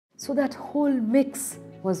So that whole mix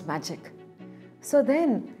was magic. So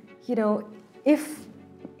then,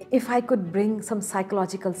 if I could bring some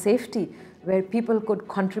psychological safety where people could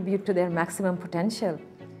contribute to their maximum potential,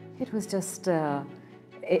 it was just,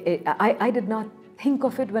 I did not think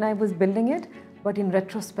of it when I was building it, but in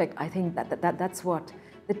retrospect, I think that's what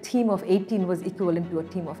the team of 18 was equivalent to a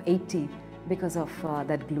team of 80 because of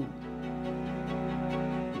that glue.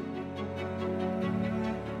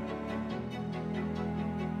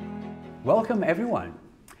 Welcome everyone.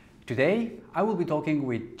 Today I will be talking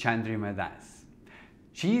with Chandrima.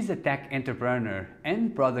 She is a tech entrepreneur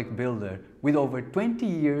and product builder with over 20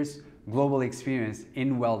 years global experience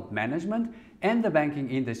in wealth management and the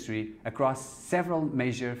banking industry across several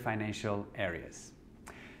major financial areas.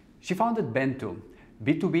 She founded Bento,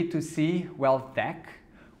 B2B2C Wealth Tech,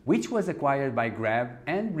 which was acquired by Grab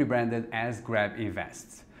and rebranded as Grab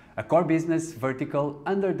Invests, a core business vertical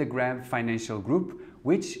under the Grab Financial Group,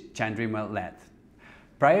 which Chandrima led.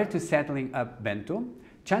 Prior to settling up Bento,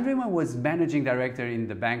 Chandrima was managing director in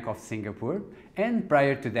the Bank of Singapore, and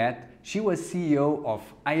prior to that, she was CEO of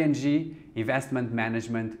ING Investment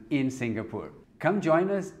Management in Singapore. Come join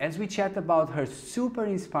us as we chat about her super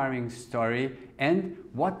inspiring story and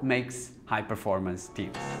what makes high-performance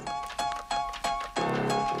teams.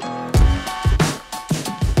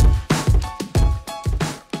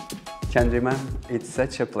 Chandrima, it's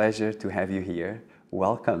such a pleasure to have you here.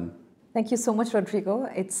 Welcome. Thank you so much, Rodrigo.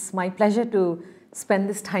 It's my pleasure to spend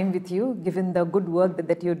this time with you, given the good work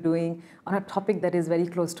that you're doing on a topic that is very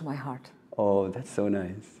close to my heart. Oh, that's so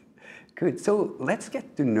nice. Good. So let's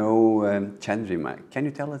get to know Chandrima. Can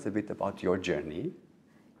you tell us a bit about your journey?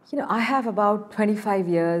 I have about 25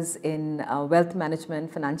 years in wealth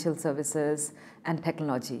management, financial services, and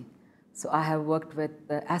technology. So I have worked with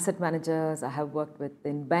asset managers, I have worked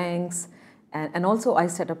within banks, and also I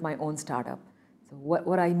set up my own startup. So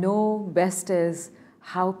what I know best is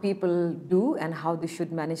how people do and how they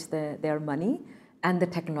should manage their money and the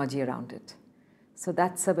technology around it. So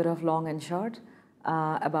that's a bit of long and short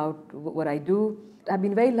about what I do. I've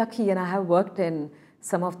been very lucky and I have worked in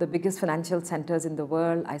some of the biggest financial centers in the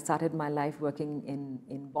world. I started my life working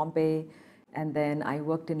in Bombay, and then I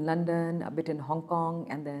worked in London, a bit in Hong Kong,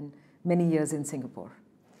 and then many years in Singapore.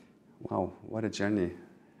 Wow, what a journey.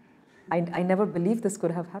 I never believed this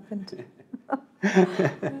could have happened.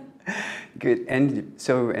 Good. And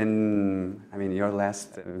so, your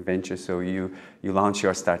last venture, so you launched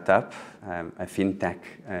your startup, a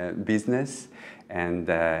FinTech business, and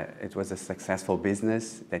it was a successful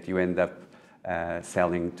business that you end up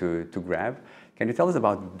selling to Grab. Can you tell us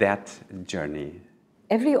about that journey?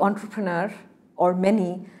 Every entrepreneur, or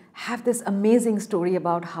many, have this amazing story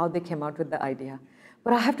about how they came out with the idea.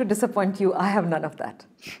 But I have to disappoint you, I have none of that.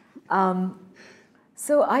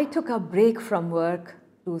 So I took a break from work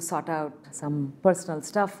to sort out some personal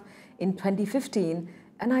stuff in 2015,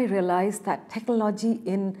 and I realized that technology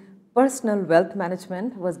in personal wealth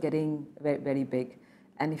management was getting very, very big.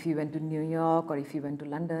 And if you went to New York or if you went to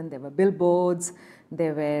London, there were billboards,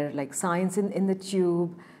 there were like signs in the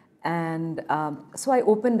tube. And so I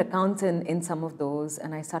opened accounts in some of those,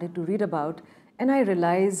 and I started to read about, and I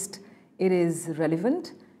realized it is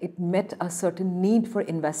relevant. It met a certain need for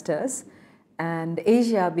investors. And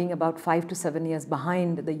Asia being about 5 to 7 years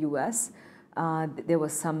behind the US, there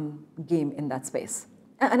was some game in that space.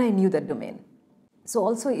 And I knew that domain. So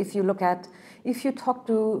also if you talk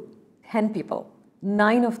to 10 people,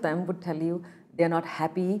 9 of them would tell you they're not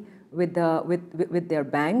happy with their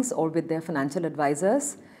banks or with their financial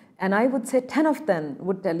advisors. And I would say 10 of them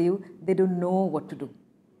would tell you they don't know what to do.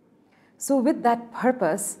 So with that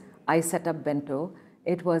purpose, I set up Bento.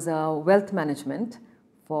 It was a wealth management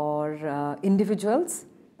for individuals,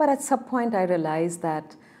 but at some point I realized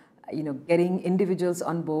that getting individuals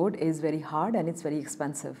on board is very hard and it's very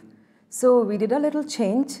expensive. So we did a little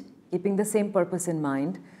change, keeping the same purpose in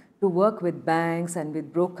mind, to work with banks and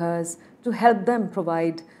with brokers to help them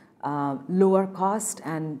provide lower cost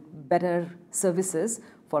and better services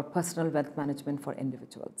for personal wealth management for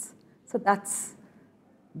individuals. So that's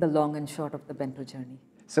the long and short of the Bento journey.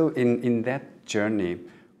 So in that journey,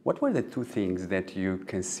 what were the two things that you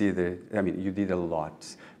consider, you did a lot,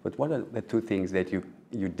 but what are the two things that you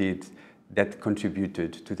did that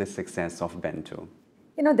contributed to the success of Bento?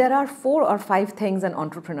 There are 4 or 5 things an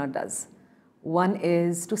entrepreneur does. One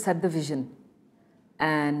is to set the vision.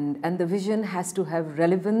 And the vision has to have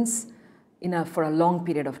relevance for a long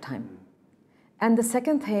period of time. And the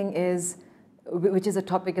second thing is, which is a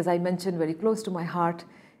topic, as I mentioned, very close to my heart,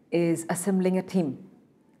 is assembling a team.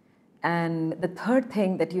 And the third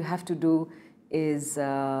thing that you have to do is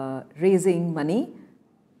raising money,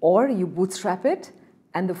 or you bootstrap it,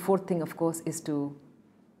 And the fourth thing, of course, is to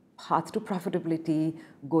path to profitability,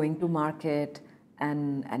 going to market,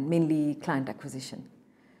 and mainly client acquisition.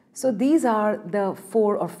 So these are the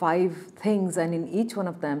 4 or 5 things, and in each one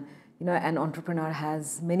of them, an entrepreneur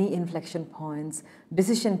has many inflection points,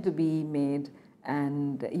 decision to be made,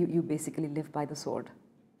 and you basically live by the sword.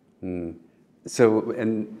 So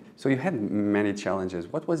you had many challenges.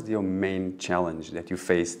 What was your main challenge that you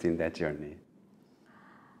faced in that journey?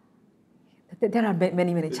 There are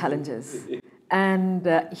many challenges, and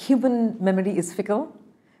human memory is fickle.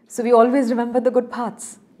 So we always remember the good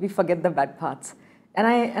parts. We forget the bad parts. And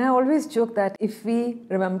I always joke that if we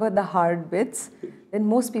remember the hard bits, then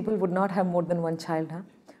most people would not have more than one child. Huh?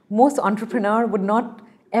 Most entrepreneur would not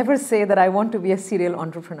ever say that I want to be a serial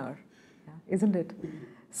entrepreneur, isn't it?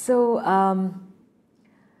 So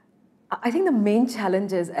I think the main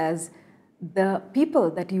challenge is as the people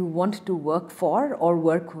that you want to work for or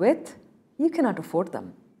work with, you cannot afford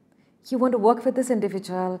them. You want to work with this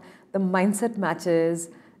individual, the mindset matches,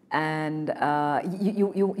 and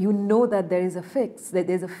you know that there is a fix, that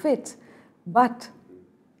there's a fit, but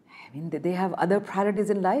I mean, they have other priorities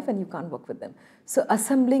in life and you can't work with them. So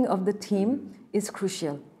assembling of the team is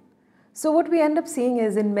crucial. So what we end up seeing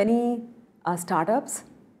is in many startups,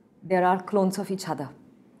 there are clones of each other.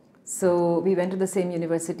 So we went to the same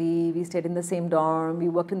university, we stayed in the same dorm, we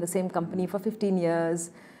worked in the same company for 15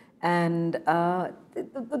 years, and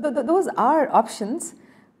those are options,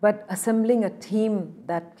 but assembling a team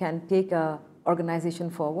that can take an organization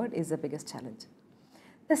forward is the biggest challenge.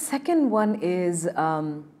 The second one is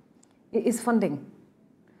funding.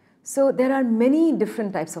 So there are many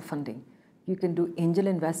different types of funding. You can do angel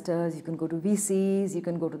investors, you can go to VCs, you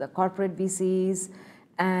can go to the corporate VCs,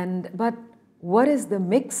 but what is the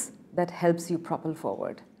mix that helps you propel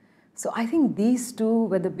forward? So I think these two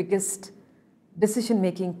were the biggest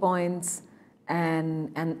decision-making points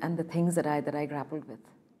and the things that I grappled with.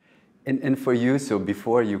 And for you, so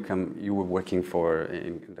before you were working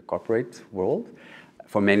in the corporate world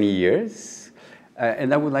for many years,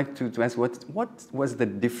 and I would like to ask what was the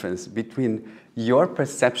difference between your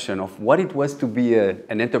perception of what it was to be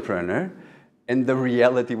an entrepreneur and the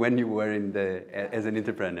reality when you were as an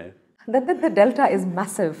entrepreneur? The delta is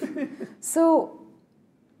massive. So,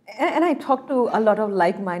 and I talk to a lot of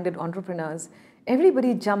like-minded entrepreneurs.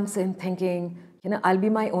 Everybody jumps in thinking, I'll be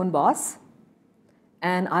my own boss,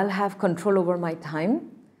 and I'll have control over my time,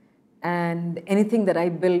 and anything that I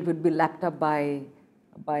build would be lapped up by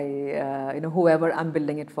whoever I'm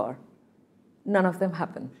building it for. None of them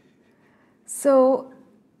happen. So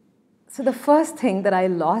the first thing that I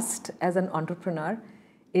lost as an entrepreneur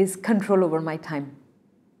is control over my time.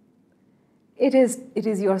 It is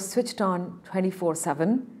you're switched on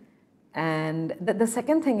 24/7, and the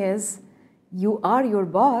second thing is you are your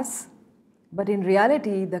boss, but in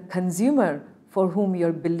reality, the consumer for whom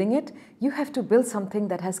you're building it, you have to build something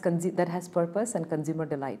that has purpose and consumer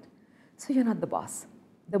delight. So you're not the boss.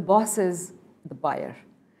 The boss is the buyer.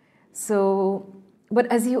 So, but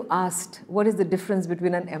as you asked, what is the difference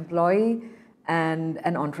between an employee and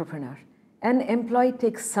an entrepreneur? An employee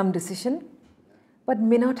takes some decision, but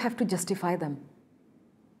may not have to justify them.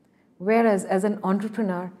 Whereas as an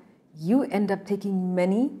entrepreneur, you end up taking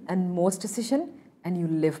many and most decisions, and you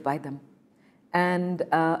live by them. And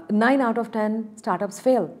 9 out of 10 startups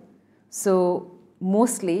fail. So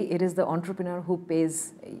mostly it is the entrepreneur who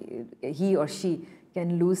pays, he or she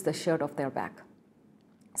can lose the shirt off their back.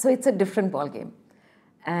 So it's a different ballgame.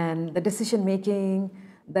 And the decision making,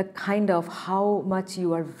 the kind of how much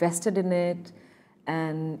you are vested in it,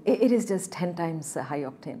 and it is just 10 times high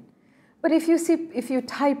octane. But if you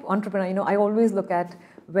type entrepreneur, I always look at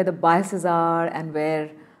where the biases are and where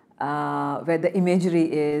the imagery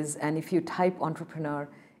is. And if you type entrepreneur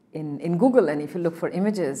in Google, and if you look for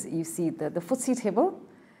images, you see the footsie table,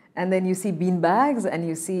 and then you see bean bags, and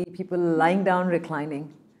you see people lying down,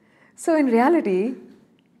 reclining. So in reality,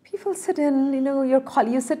 people sit in,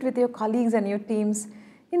 you sit with your colleagues and your teams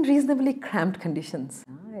in reasonably cramped conditions.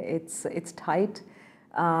 It's tight.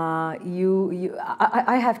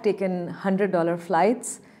 I have taken $100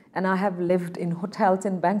 flights, and I have lived in hotels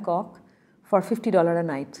in Bangkok for $50 a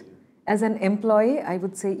night. As an employee, I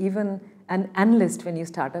would say even an analyst, when you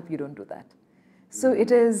start up, you don't do that. So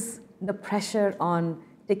it is the pressure on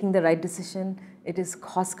taking the right decision. It is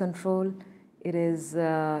cost control. It is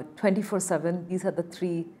 24/7. These are the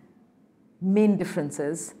 3 main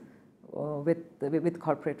differences with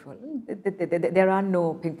corporate world. There are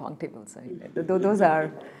no ping pong tables. Those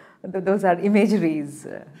are imageries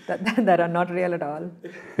that are not real at all.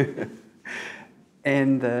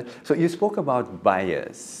 And so you spoke about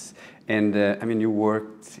bias. And I mean, you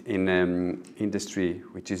worked in industry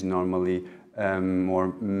which is normally more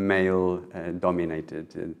male dominated.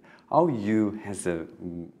 And how you, as a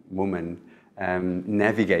woman,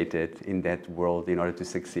 navigated in that world in order to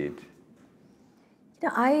succeed? You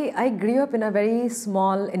know, I grew up in a very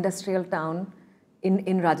small industrial town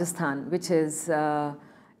in Rajasthan, which is,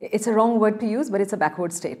 it's a wrong word to use, but it's a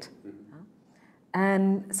backward state.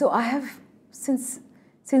 And so I have, since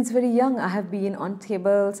very young, I have been on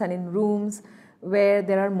tables and in rooms where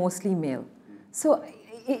there are mostly male. So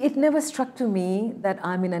it never struck to me that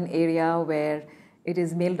I'm in an area where it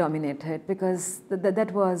is male dominated, because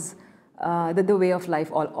that was the way of life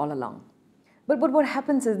all along. But what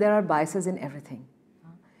happens is there are biases in everything.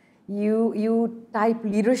 You type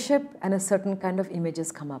leadership and a certain kind of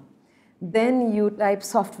images come up. Then you type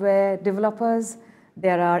software developers,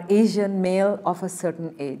 there are Asian male of a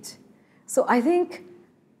certain age. So I think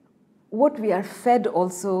what we are fed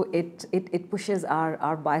also, it pushes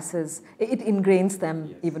our biases, it ingrains them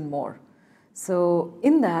yes. even more. So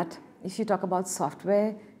in that, if you talk about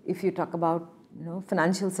software, if you talk about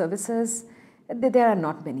financial services, there are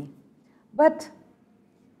not many. But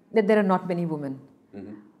there are not many women.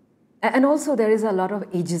 Mm-hmm. And also there is a lot of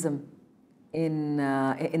ageism in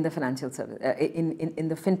the financial service, in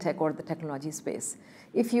the FinTech or the technology space.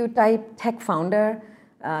 If you type tech founder,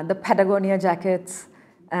 the Patagonia jackets,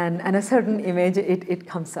 and a certain image, it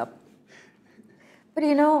comes up. But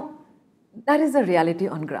that is the reality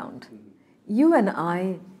on ground. You and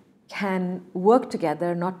I can work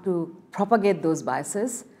together not to propagate those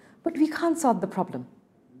biases, but we can't solve the problem.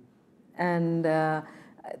 And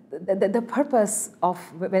the purpose of,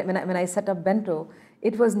 when I set up Bento,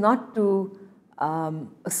 it was not to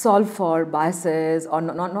solve for biases or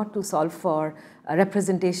not to solve for a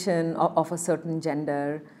representation of a certain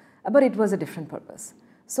gender, but it was a different purpose.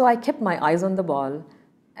 So I kept my eyes on the ball,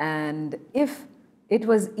 and if it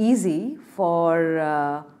was easy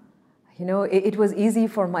for, it was easy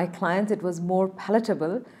for my clients, it was more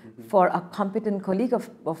palatable for a competent colleague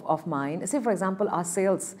of mine. Say, for example, our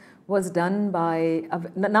sales was done by,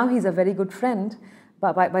 now he's a very good friend,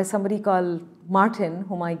 by somebody called Martin,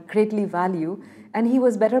 whom I greatly value, and he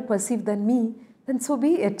was better perceived than me, then so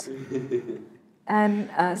be it. And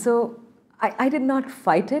so I did not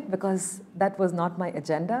fight it, because that was not my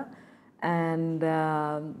agenda, and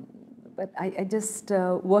but I just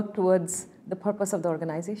worked towards the purpose of the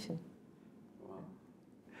organization. Wow.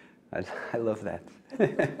 I love that.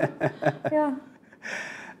 Yeah.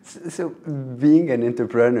 So being an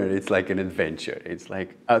entrepreneur, it's like an adventure. It's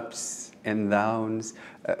like ups and downs.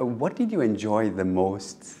 What did you enjoy the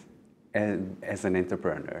most as an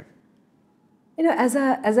entrepreneur? As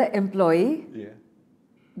an employee, yeah.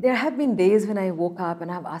 There have been days when I woke up and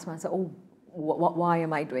I've asked myself, oh, why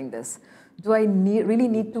am I doing this? Do I really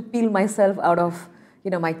need to peel myself out of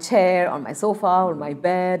my chair or my sofa or my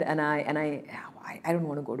bed, and I don't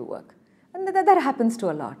want to go to work? And that happens to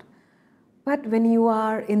a lot. But when you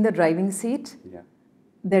are in the driving seat, yeah.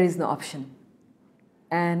 there is no option.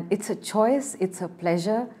 And it's a choice, it's a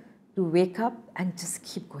pleasure to wake up and just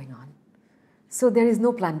keep going on. So there is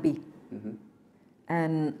no plan B. Mm-hmm.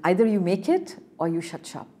 And either you make it or you shut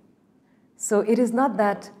shop. So it is not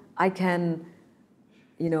that I can,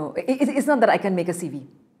 it's not that I can make a CV.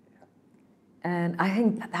 And I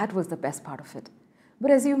think that was the best part of it. But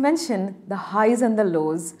as you mentioned, the highs and the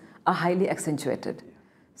lows are highly accentuated.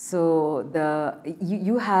 So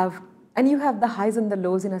you have the highs and the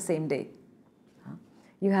lows in a same day.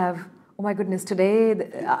 You have, oh my goodness, today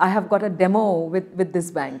I have got a demo with this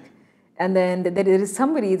bank. And then there is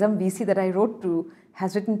some VC that I wrote to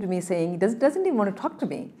has written to me saying, doesn't even want to talk to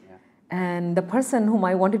me. Yeah. And the person whom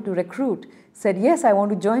I wanted to recruit said, yes, I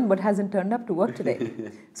want to join, but hasn't turned up to work today.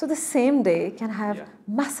 So the same day can have yeah.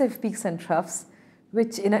 massive peaks and troughs,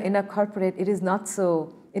 which in a corporate, it is not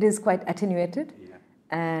so, it is quite attenuated. Yeah.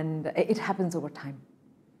 And it happens over time.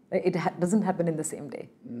 It doesn't happen in the same day.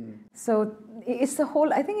 Mm. So it's the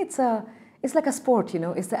whole, I think it's like a sport,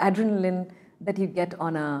 it's the adrenaline that you get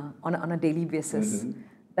on a daily basis mm-hmm.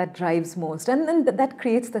 that drives most. And that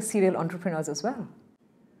creates the serial entrepreneurs as well.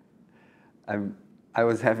 I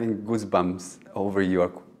was having goosebumps over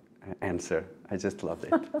your answer. I just loved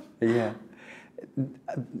it. Yeah.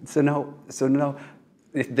 So now,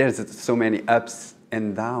 there's so many ups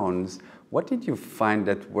and downs. What did you find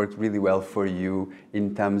that worked really well for you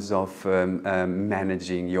in terms of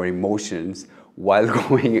managing your emotions while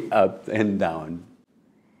going up and down?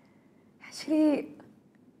 Actually,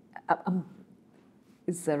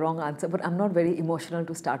 it's the wrong answer, but I'm not very emotional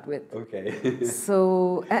to start with. Okay.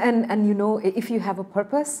 So, and if you have a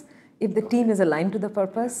purpose, if the team is aligned to the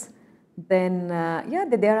purpose, then yeah,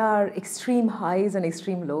 there are extreme highs and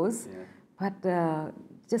extreme lows, but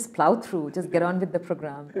just plow through, just get on with the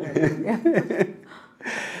program. Yeah.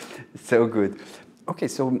 So good. Okay,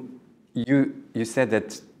 so you said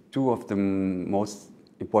that two of the most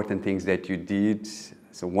important things that you did,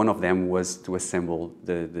 so one of them was to assemble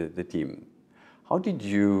the team. How did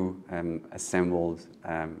you assemble,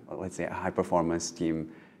 let's say, a high-performance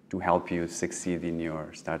team to help you succeed in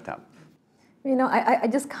your startup? You know, I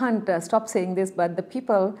just can't stop saying this, but the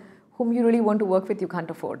people whom you really want to work with, you can't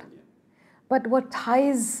afford. But what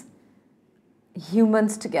ties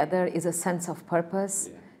humans together is a sense of purpose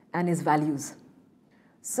and is values.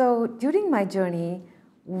 So during my journey,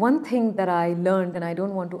 one thing that I learned, and I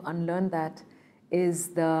don't want to unlearn that, is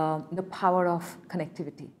the power of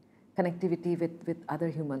connectivity with other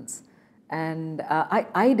humans. And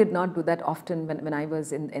I did not do that often when I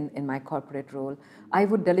was in my corporate role. I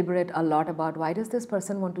would deliberate a lot about why does this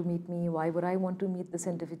person want to meet me? Why would I want to meet this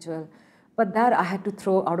individual? But that I had to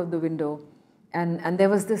throw out of the window. And there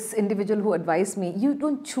was this individual who advised me, you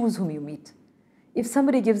don't choose whom you meet. If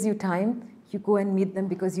somebody gives you time, you go and meet them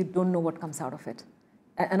because you don't know what comes out of it.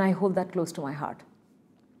 And I hold that close to my heart.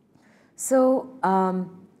 So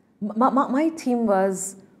my team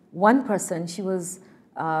was one person. She was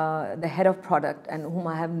the head of product, and whom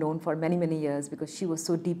I have known for many, many years because she was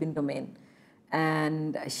so deep in domain.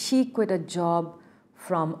 And she quit a job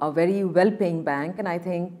from a very well-paying bank, and I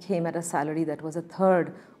think came at a salary that was a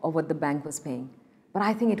third of what the bank was paying. But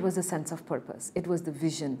I think it was a sense of purpose. It was the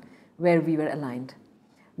vision where we were aligned.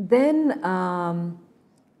 Then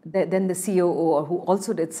the COO, who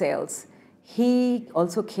also did sales, he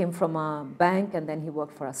also came from a bank, and then he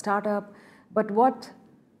worked for a startup. But what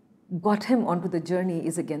got him onto the journey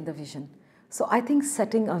is again the vision. So I think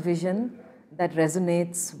setting a vision that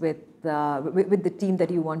resonates with the team that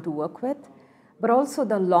you want to work with, but also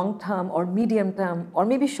the long-term or medium-term or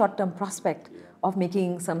maybe short-term prospect of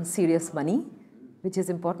making some serious money, which is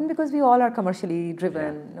important because we all are commercially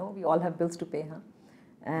driven. You know, we all have bills to pay. Huh?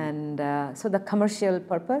 And so the commercial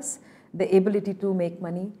purpose, the ability to make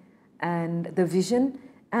money, and the vision,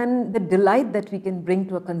 and the delight that we can bring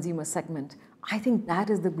to a consumer segment, I think that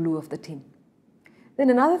is the glue of the team. Then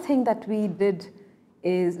another thing that we did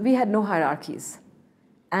is we had no hierarchies.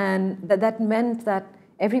 And that meant that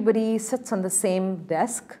everybody sits on the same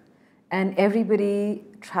desk and everybody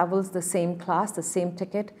travels the same class, the same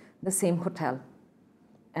ticket, the same hotel.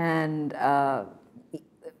 And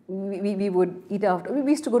we would eat after.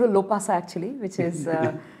 We used to go to Lopasa actually, which is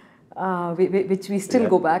which we still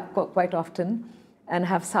go back quite often, and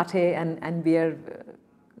have satay and beer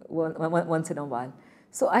once in a while.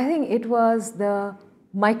 So I think it was the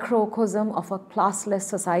microcosm of a classless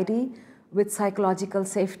society with psychological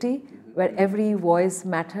safety, where every voice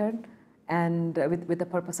mattered, and with the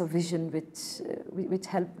purpose of vision, which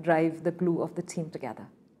helped drive the glue of the team together.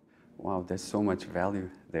 Wow, there's so much value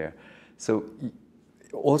there. So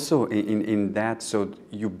also in that, so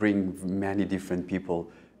you bring many different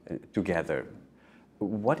people together.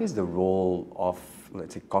 What is the role of,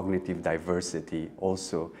 let's say, cognitive diversity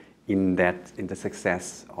also in the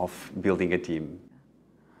success of building a team?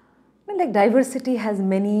 Well, like diversity has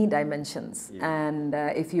many dimensions, and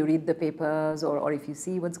if you read the papers or if you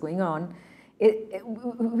see what's going on,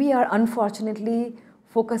 we are unfortunately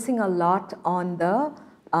focusing a lot on the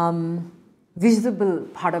visible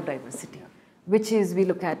part of diversity, which is we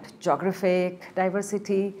look at geographic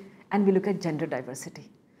diversity and we look at gender diversity.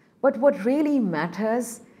 But what really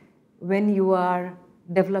matters when you are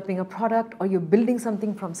developing a product or you're building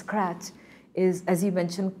something from scratch is, as you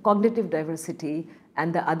mentioned, cognitive diversity,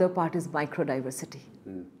 and the other part is microdiversity.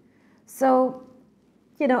 So,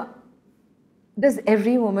 you know, does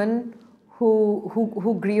every woman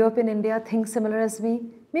who grew up in India think similar as me?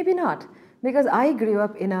 Maybe not, because I grew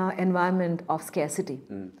up in an environment of scarcity.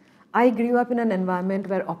 I grew up in an environment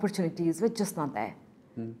where opportunities were just not there.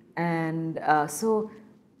 And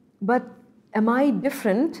but am I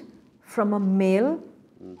different from a male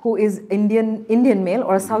who is Indian male,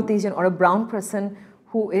 or a South Asian or a brown person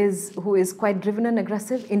who is quite driven and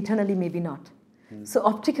aggressive? Internally, maybe not. So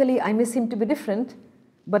optically, I may seem to be different,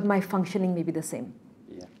 but my functioning may be the same.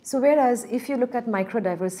 So whereas if you look at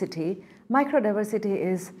microdiversity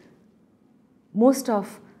is most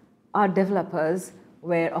of our developers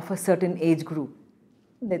were of a certain age group.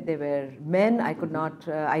 They were men. I could not,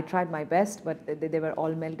 I tried my best, but they were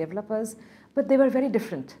all male developers. But they were very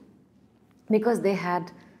different because they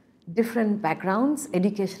had different backgrounds,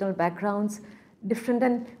 educational backgrounds, different.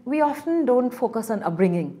 And we often don't focus on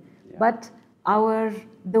upbringing, but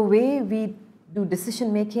the way we do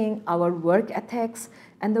decision making, our work ethics,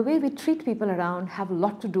 and the way we treat people around have a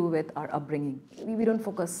lot to do with our upbringing. We don't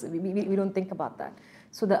focus, we don't think about that.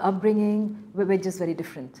 So the upbringing, we're just very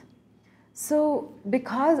different. So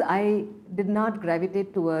because I did not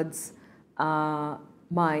gravitate towards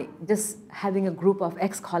my just having a group of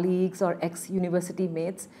ex-colleagues or ex-university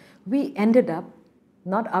mates, we ended up,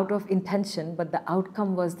 not out of intention, but the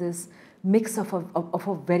outcome was this mix of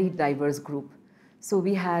a very diverse group. So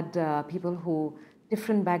we had people who,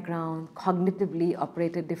 different background, cognitively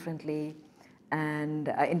operated differently, and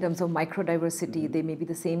in terms of microdiversity, they may be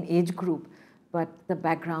the same age group, but the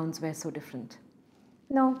backgrounds were so different.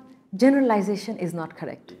 No, generalization is not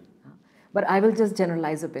correct, but I will just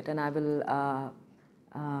generalize a bit, and I will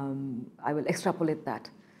extrapolate that.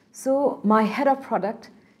 So my head of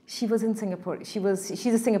product, she was in Singapore. She's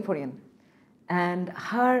a Singaporean, and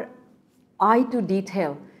her eye to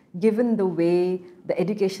detail, given the way the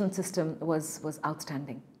education system was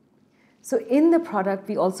outstanding. So in the product,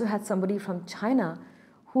 we also had somebody from China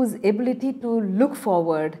whose ability to look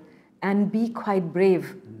forward and be quite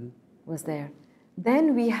brave was there.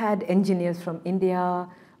 Then we had engineers from India,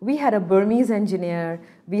 we had a Burmese engineer,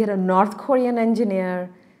 we had a North Korean engineer,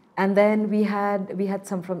 and then we had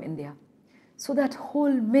some from India. So that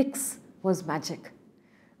whole mix was magic.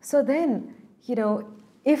 So then, you know,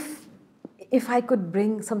 if I could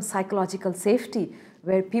bring some psychological safety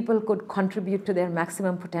where people could contribute to their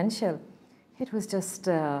maximum potential, it was just,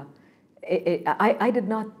 I did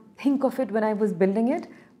not think of it when I was building it,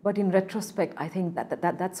 but in retrospect, I think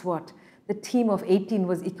that's what the team of 18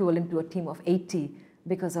 was equivalent to a team of 80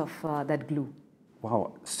 because of that glue.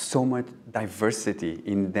 Wow, so much diversity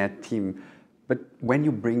in that team. But when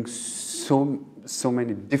you bring so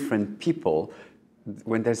many different people,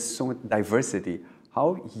 when there's so much diversity,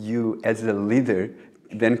 how you as a leader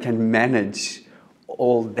then can manage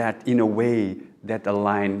all that in a way that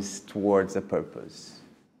aligns towards a purpose?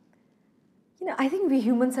 You know, I think we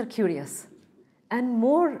humans are curious, and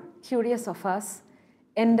more curious of us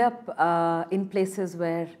end up in places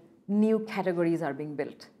where new categories are being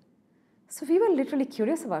built. So we were literally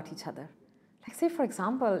curious about each other. Like, say, for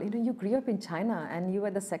example, you know, you grew up in China and you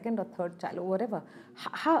were the second or third child or whatever.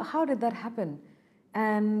 How did that happen?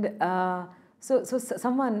 And so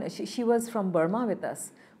someone, she was from Burma with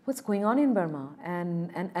us. What's going on in Burma?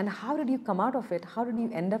 And how did you come out of it? How did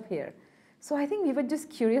you end up here? So I think we were just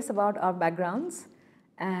curious about our backgrounds,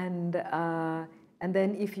 and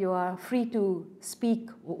then if you are free to speak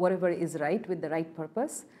whatever is right with the right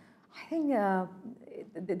purpose, I think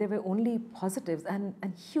there were only positives and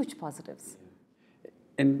huge positives.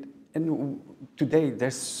 And today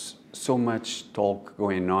there's so much talk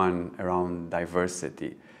going on around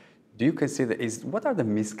diversity. Do you consider, what are the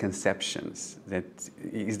misconceptions?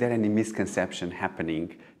 Is there any misconception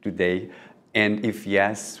happening today? And if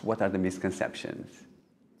yes, what are the misconceptions?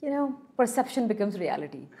 You know, perception becomes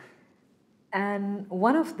reality. And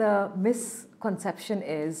one of the misconceptions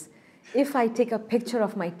is, if I take a picture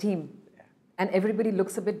of my team and everybody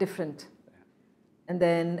looks a bit different, and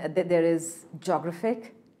then there is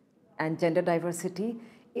geographic and gender diversity,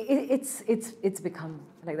 it's become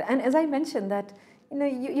like that. And as I mentioned that, you know,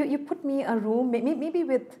 you put me a room, maybe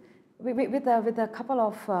with a couple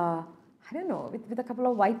of, I don't know, with a couple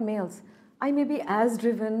of white males, I may be as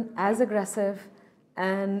driven, as aggressive,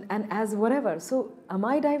 and as whatever. So am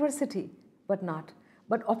I diversity? But not.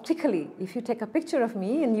 But optically, if you take a picture of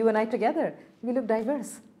me and you and I together, we look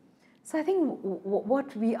diverse. So I think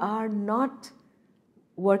what we are not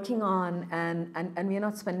working on, and we are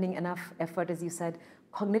not spending enough effort, as you said,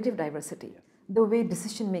 cognitive diversity, the way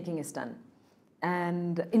decision making is done,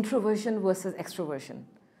 and introversion versus extroversion.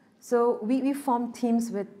 So we form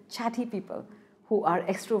teams with chatty people who are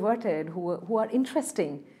extroverted, who are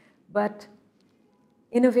interesting, but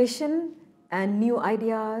innovation and new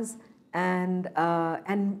ideas and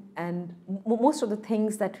most of the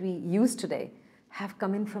things that we use today have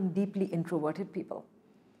come in from deeply introverted people,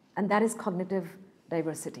 and that is cognitive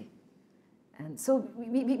diversity. And so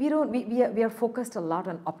we are focused a lot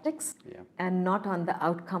on optics, and not on the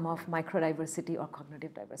outcome of microdiversity or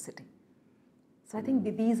cognitive diversity. So I think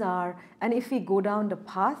these are, and if we go down the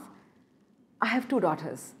path, I have 2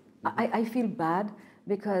 daughters. I feel bad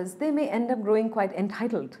because they may end up growing quite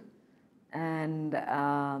entitled, and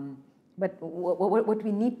but what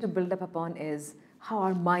we need to build up upon is how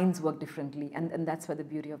our minds work differently, and that's where the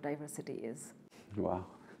beauty of diversity is. Wow.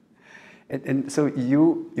 And so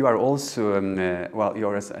you are also, well,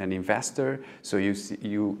 you're an investor, so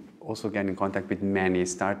you also get in contact with many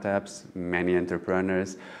startups, many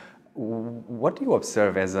entrepreneurs. What do you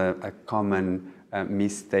observe as a common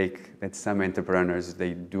mistake that some entrepreneurs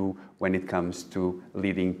they do when it comes to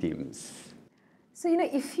leading teams? So,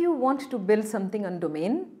 if you want to build something on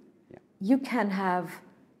domain, you can have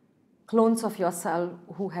clones of yourself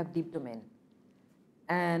who have deep domain.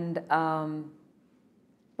 And,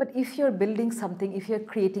 but if you're building something, if you're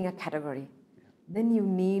creating a category, then you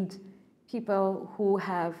need people who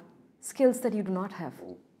have skills that you do not have.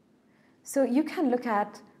 So you can look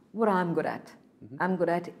at what I'm good at. I'm good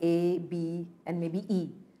at A, B, and maybe E.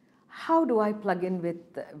 How do I plug in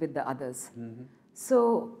with the others?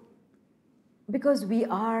 So, because we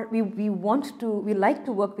like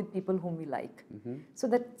to work with people whom we like. So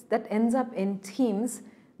that ends up in teams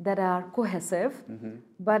that are cohesive,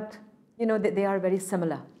 but they are very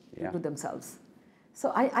similar to themselves.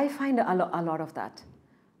 So I find a lot of that.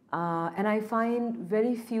 And I find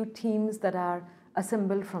very few teams that are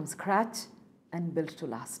assembled from scratch and built to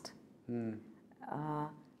last.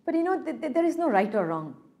 But there is no right or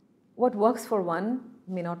wrong. What works for one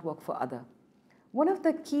may not work for other. One of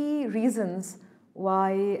the key reasons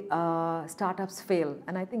why startups fail,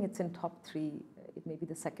 and I think it's in top 3, it may be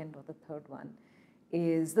the second or the third one,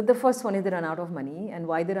 is that the first one is they run out of money. And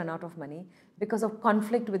why they run out of money? Because of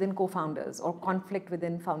conflict within co-founders or conflict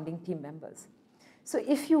within founding team members. So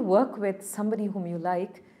if you work with somebody whom you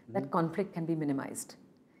like, that conflict can be minimized.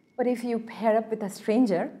 But if you pair up with a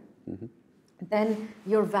stranger, then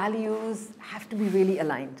your values have to be really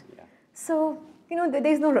aligned. So,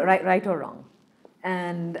 there's no right or wrong.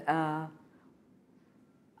 And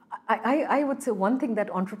I would say one thing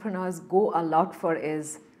that entrepreneurs go a lot for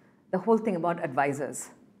is the whole thing about advisors.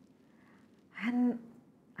 And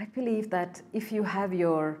I believe that if you have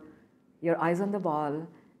your eyes on the ball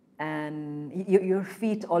and your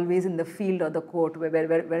feet always in the field or the court,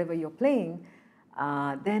 wherever you're playing,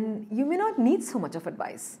 then you may not need so much of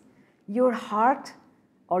advice. Your heart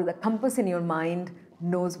or the compass in your mind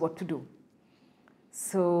knows what to do.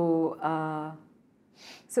 So,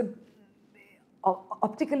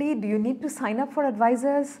 optically, do you need to sign up for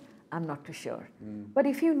advisors? I'm not too sure. But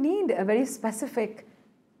if you need a very specific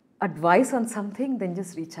advice on something, then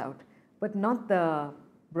just reach out. But not the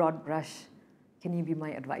broad brush, can you be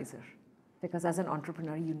my advisor? Because as an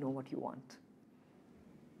entrepreneur, you know what you want.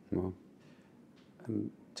 Well,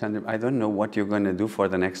 Chandrima, I don't know what you're going to do for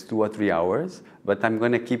the next 2 or 3 hours, but I'm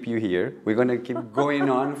going to keep you here. We're going to keep going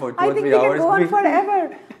on for 2 or 3 hours. I think we can go on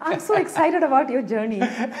forever. I'm so excited about your journey.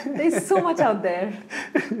 There's so much out there.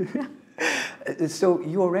 So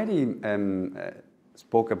you already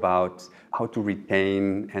spoke about how to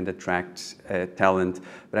retain and attract talent,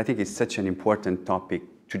 but I think it's such an important topic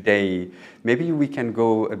today. Maybe we can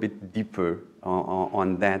go a bit deeper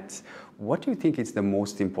on that. What do you think is the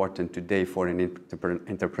most important today for an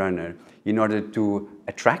entrepreneur in order to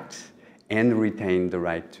attract and retain the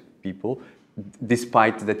right people,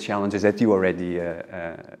 despite the challenges that you already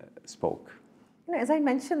spoke? As I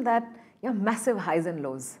mentioned that you have massive highs and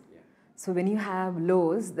lows. So when you have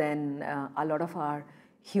lows, then a lot of our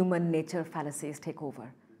human nature fallacies take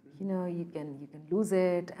over. You can lose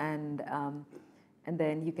it, and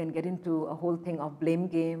then you can get into a whole thing of blame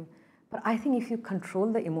game. But I think if you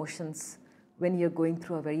control the emotions when you're going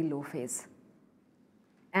through a very low phase,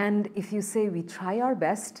 and if you say we try our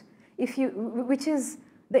best, which is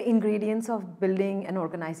the ingredients of building an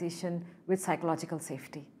organization with psychological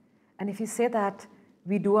safety, and if you say that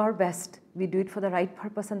we do our best, we do it for the right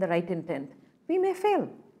purpose and the right intent, we may fail.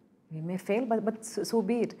 We may fail, but so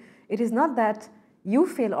be it. It is not that you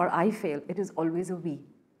fail or I fail, it is always a we.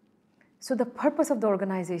 So the purpose of the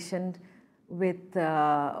organization with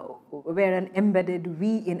where an embedded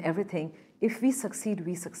we in everything, if we succeed,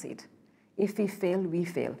 we succeed. If we fail, we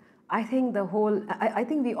fail. I think I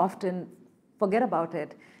think we often forget about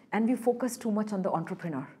it and we focus too much on the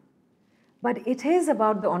entrepreneur. But it is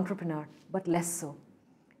about the entrepreneur, but less so.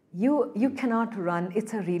 You cannot run,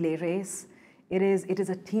 it's a relay race. It is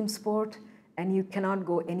a team sport, and you cannot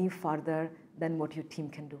go any farther than what your team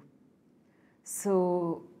can do.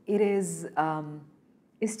 So it's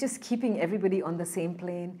just keeping everybody on the same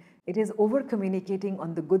plane. It is over communicating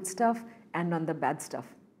on the good stuff and on the bad stuff.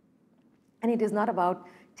 And it is not about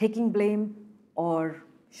taking blame or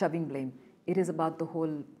shoving blame. It is about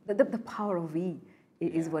the power of we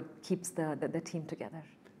is what keeps the team together.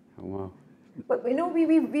 Oh, wow. But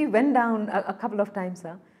we went down a couple of times.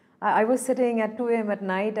 I was sitting at 2 a.m. at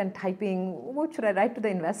night and typing, what should I write to the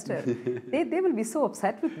investor? They will be so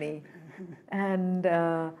upset with me. And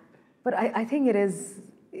but I think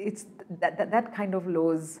it's that kind of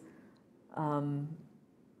lows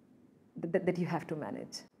that you have to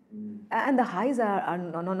manage. And the highs are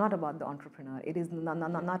not about the entrepreneur. It is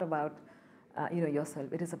not about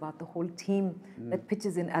yourself. It is about the whole team that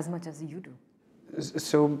pitches in as much as you do.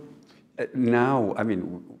 So now, I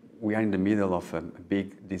mean, we are in the middle of a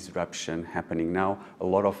big disruption happening now, a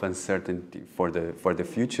lot of uncertainty for the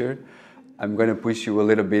future. I'm going to push you a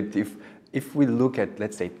little bit. If we look at,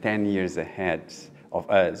 let's say, 10 years ahead of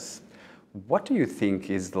us, what do you think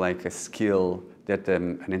is like a skill that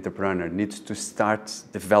an entrepreneur needs to start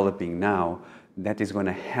developing now that is going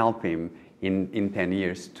to help him in 10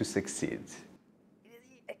 years to succeed?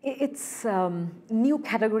 It's new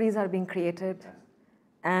categories are being created,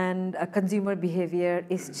 and consumer behavior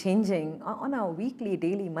is changing on a weekly,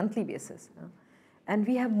 daily, monthly basis. And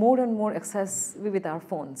we have more and more access with our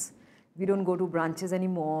phones. We don't go to branches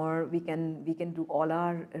anymore. We can do all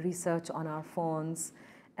our research on our phones,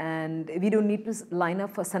 and we don't need to line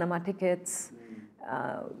up for cinema tickets.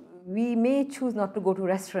 We may choose not to go to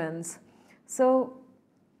restaurants. So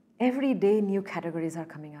every day new categories are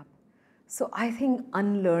coming up. So I think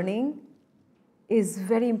unlearning is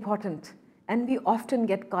very important. And we often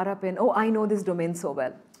get caught up in, oh, I know this domain so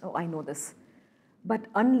well. Oh, I know this. But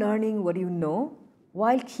unlearning what you know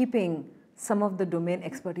while keeping some of the domain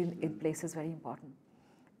expertise in place is very important.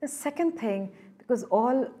 The second thing, because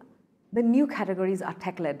all the new categories are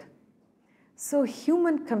tech-led. So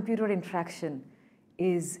human-computer interaction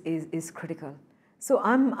is critical. So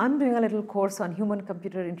I'm doing a little course on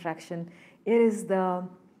human-computer interaction. It is the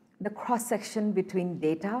cross-section between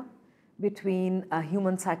data, between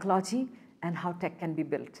human psychology, and how tech can be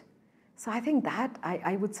built. So I think that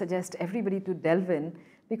I would suggest everybody to delve in,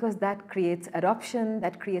 because that creates adoption,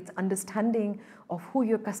 that creates understanding of who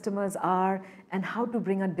your customers are and how to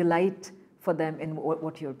bring a delight for them in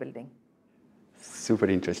what you're building. Super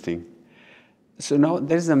interesting. So now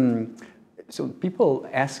there's so people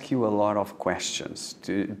ask you a lot of questions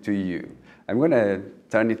to you. I'm going to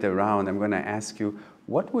turn it around. I'm going to ask you,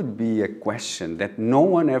 what would be a question that no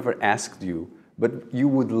one ever asked you, but you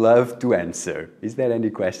would love to answer? Is there any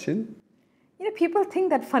question? You know, people think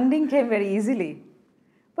that funding came very easily.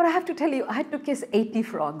 But I have to tell you, I had to kiss 80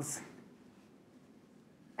 frogs.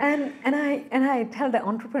 And I tell the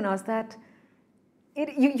entrepreneurs that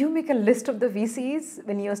you make a list of the VCs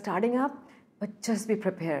when you're starting up, but just be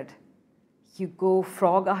prepared. You go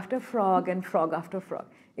frog after frog and frog after frog.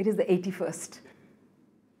 It is the 81st.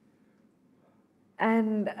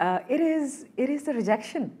 And it is the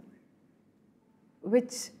rejection,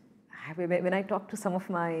 which when I talk to some of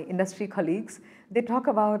my industry colleagues, they talk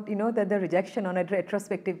about, that the rejection on a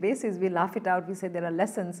retrospective basis, we laugh it out, we say there are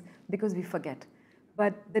lessons because we forget.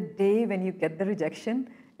 But the day when you get the rejection,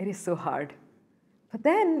 it is so hard. But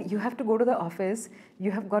then you have to go to the office,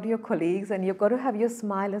 you have got your colleagues, and you've got to have your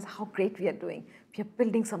smile as how great we are doing. We are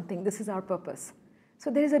building something, this is our purpose. So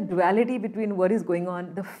there is a duality between what is going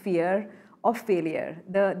on, the fear of failure,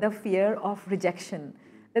 the fear of rejection,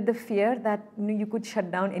 the fear that you could shut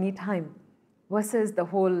down any time, versus the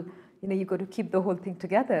whole, you got to keep the whole thing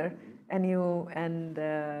together, and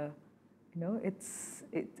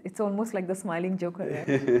it's almost like the smiling Joker, right?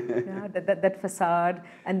 Yeah, that facade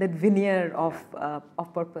and that veneer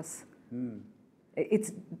of purpose.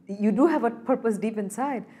 You do have a purpose deep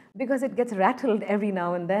inside, because it gets rattled every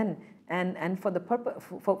now and then. And for the purpose,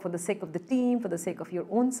 for the sake of the team, for the sake of your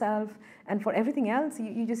own self, and for everything else,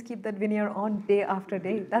 you just keep that veneer on day after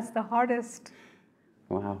day. That's the hardest.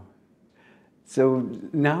 Wow. So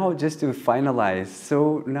now, just to finalize,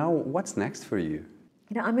 so now what's next for you?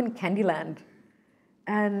 I'm in Candyland,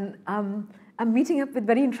 and I'm meeting up with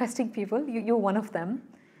very interesting people. You're one of them,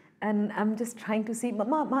 and I'm just trying to see.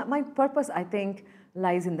 My purpose, I think,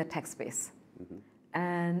 lies in the tech space. Mm-hmm.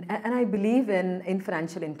 And I believe in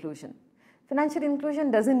financial inclusion. Financial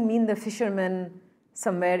inclusion doesn't mean the fisherman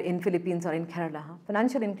somewhere in Philippines or in Kerala.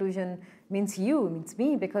 Financial inclusion means means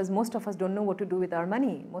me, because most of us don't know what to do with our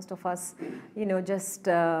money. Most of us, just,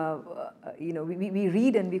 we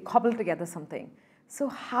read and we cobble together something. So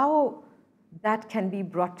how that can be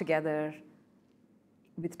brought together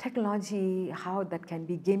with technology, how that can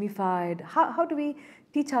be gamified, how do we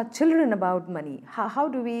teach our children about money? How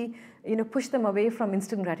do we push them away from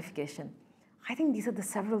instant gratification? I think these are the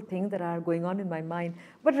several things that are going on in my mind.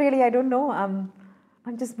 But really, I don't know.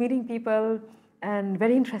 I'm just meeting people, and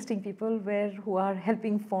very interesting people who are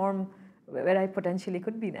helping form where I potentially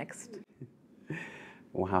could be next.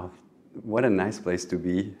 Wow. What a nice place to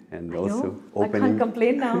be, and also opening. I can't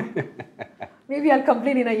complain now. Maybe I'll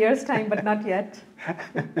complain in a year's time, but not yet.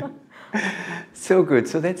 So good.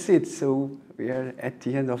 So that's it. So we are at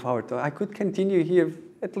the end of our talk. I could continue here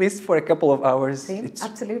at least for a couple of hours.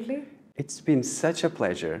 Absolutely. It's been such a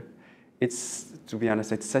pleasure. It's to be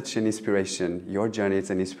honest, it's such an inspiration. Your journey is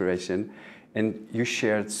an inspiration, and you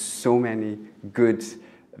shared so many good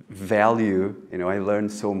value. You know, I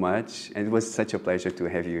learned so much, and it was such a pleasure to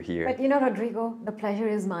have you here. But you know, Rodrigo, the pleasure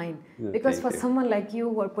is mine. Because for someone like you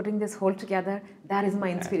who are putting this whole together, that is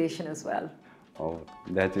my inspiration as well. Oh,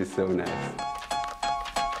 that is so nice.